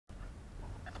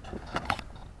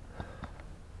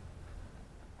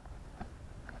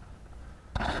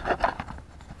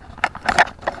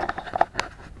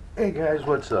Hey guys,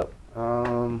 what's up?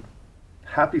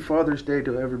 Happy Father's Day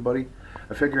to everybody.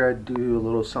 I figure I'd do a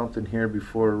little something here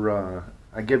before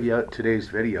I give you out today's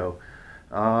video.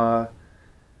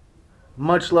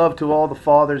 Much love to all the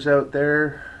fathers out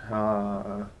there.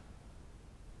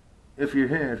 If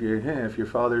your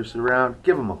father's around,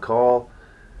 give him a call.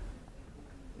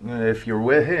 If you're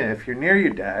with him, if you're near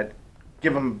your dad,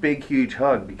 give him a big, huge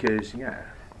hug because yeah,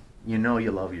 you know you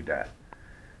love your dad.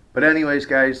 But anyways,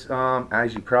 guys,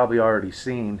 as you probably already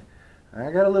seen,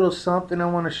 I got a little something I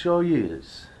want to show you.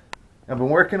 I've been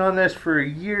working on this for a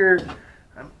year.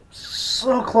 I'm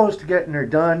so close to getting her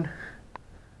done.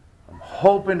 I'm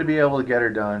hoping to be able to get her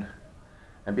done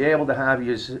and be able to have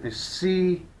you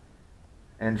see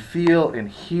and feel and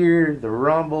hear the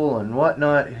rumble and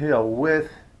whatnot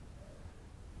with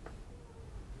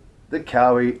the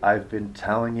Kawi I've been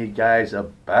telling you guys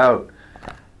about.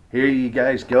 Here you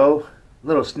guys go.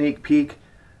 Little sneak peek.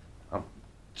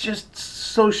 Just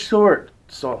so short,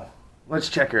 so let's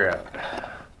check her out.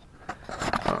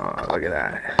 Oh, look at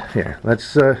that. Here,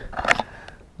 let's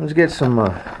get some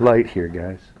light here,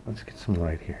 guys. Let's get some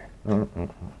light here.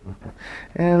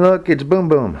 And look, it's Boom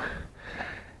Boom.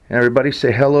 Everybody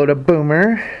say hello to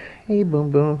Boomer. Hey Boom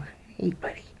Boom. Hey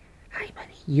buddy. Hi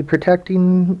buddy. You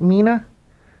protecting Mina?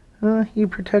 You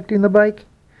protecting the bike?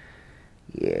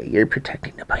 Yeah, you're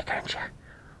protecting the bike, aren't you?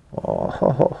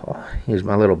 Oh, here's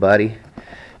my little buddy.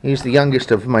 He's the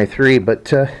youngest of my three,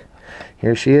 but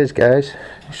here she is, guys.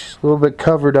 She's a little bit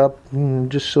covered up,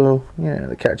 just so yeah,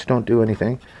 the cats don't do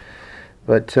anything.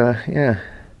 But yeah,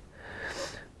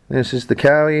 this is the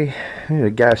Kawi.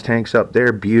 The gas tank's up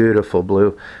there, beautiful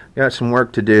blue. Got some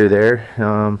work to do there,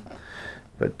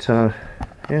 but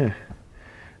yeah,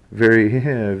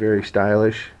 very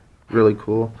stylish, really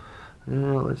cool.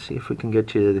 Let's see if we can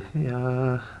get you.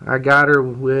 I got her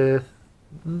with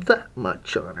that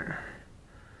much on her.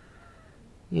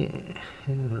 Yeah,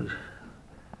 let's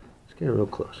get a real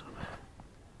close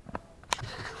up.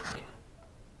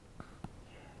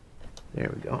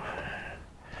 There we go.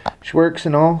 She works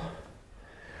and all.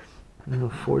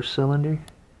 4-cylinder.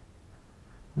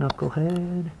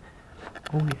 Knucklehead.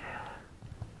 Oh yeah.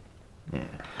 Yeah.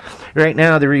 Right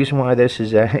now, the reason why this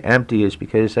is empty is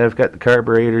because I've got the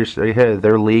carburetors.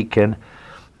 They're leaking.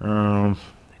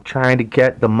 Trying to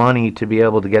get the money to be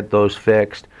able to get those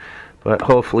fixed. But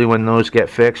hopefully, when those get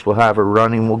fixed, we'll have her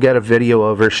running. We'll get a video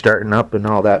of her starting up and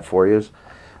all that for you.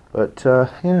 But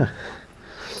yeah,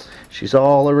 she's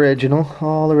all original.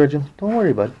 All original. Don't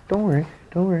worry, bud. Don't worry.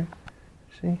 Don't worry.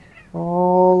 See,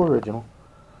 all original.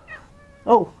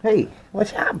 Oh, hey,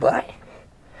 what's up, bud?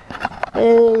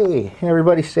 Hey,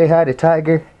 everybody say hi to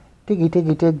Tiger. Tiggy,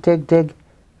 tiggy, tig, tig, tig.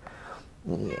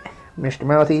 Yeah, Mr.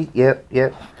 Mouthy. Yep.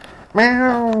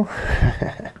 Meow.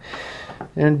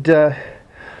 And,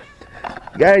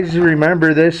 guys,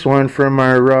 remember this one from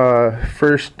our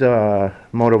first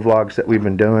moto vlogs that we've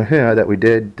been doing, that we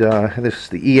did. This is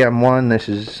the EM1. This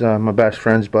is my best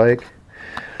friend's bike.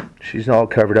 She's all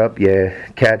covered up. Yeah,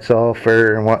 cat's all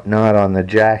fur and whatnot on the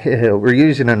jacket. We're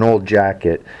using an old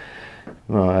jacket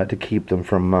to keep them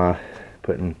from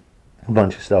putting a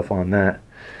bunch of stuff on that.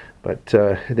 But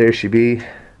there she be.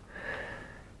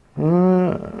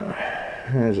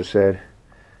 As I said,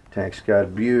 tank's got a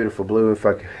beautiful blue. If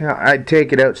I'd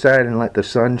take it outside and let the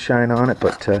sun shine on it,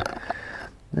 but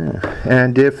yeah.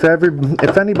 And if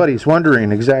anybody's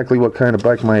wondering exactly what kind of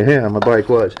bike my bike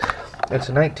was, it's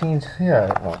a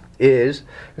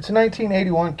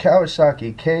 1981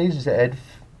 Kawasaki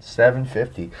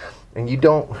Kz750. And you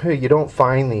don't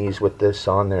find these with this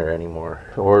on there anymore,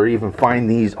 or even find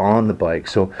these on the bike.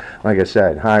 So, like I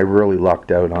said, I really lucked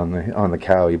out on the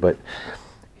Kawi. But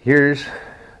here's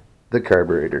the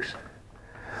carburetors.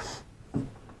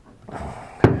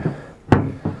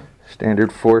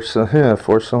 Standard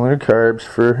four-cylinder carbs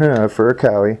for a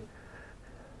Kawi.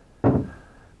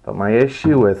 But my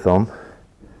issue with them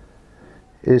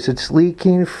is it's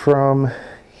leaking from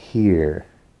here.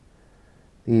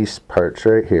 These parts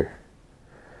right here.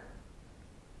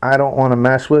 I don't want to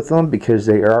mess with them because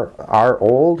they are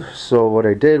old. So what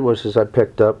I did was I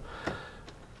picked up.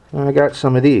 I got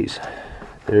some of these.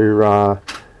 They're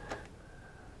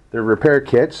repair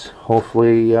kits.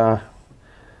 Hopefully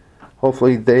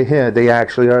they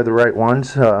actually are the right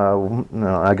ones.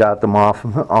 I got them off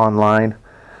online.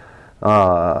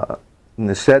 And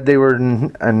they said they were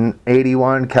an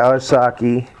 81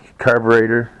 Kawasaki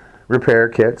carburetor repair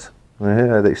kits.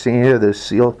 They seem here.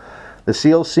 The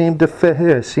seals seem to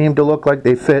fit. Seem to look like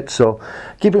they fit. So,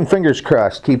 keeping our fingers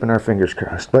crossed.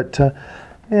 But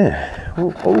yeah.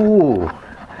 Oh,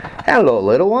 hello,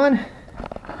 little one.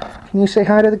 Can you say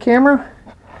hi to the camera?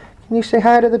 Can you say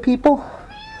hi to the people?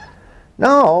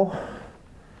 No.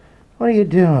 What are you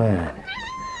doing?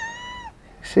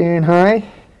 Saying hi?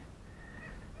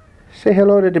 Say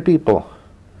hello to the people.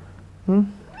 Hmm?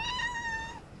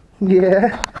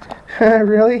 Yeah?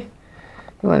 Really?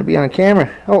 You want to be on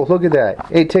camera? Oh, look at that.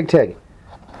 Hey, Tig. Tigger.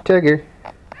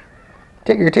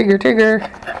 Tigger.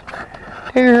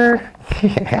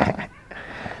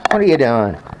 What are you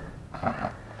doing?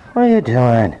 What are you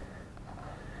doing?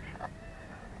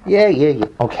 Yeah.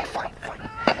 Okay, fine.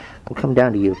 We'll come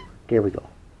down to you. There we go.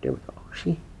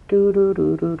 See? Do.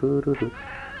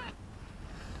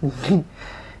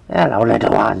 Hello,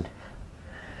 little one.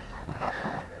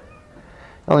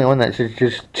 Only one that's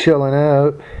just chilling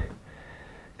out.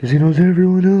 Because he knows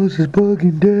everyone else is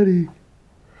bugging Daddy.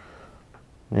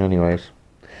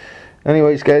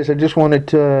 Anyways, guys, I just wanted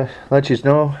to let you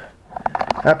know,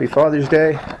 Happy Father's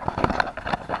Day.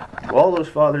 To all those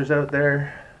fathers out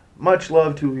there, much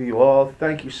love to you all.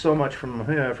 Thank you so much from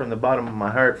the bottom of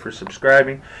my heart for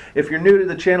subscribing. If you're new to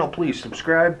the channel, please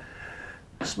subscribe.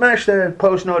 Smash that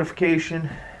post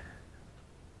notification.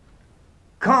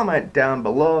 Comment down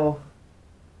below.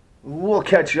 We'll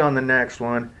catch you on the next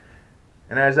one.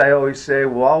 And as I always say,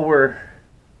 while we're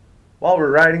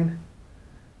riding,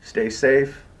 stay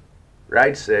safe,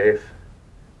 ride safe,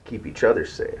 keep each other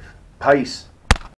safe. Peace.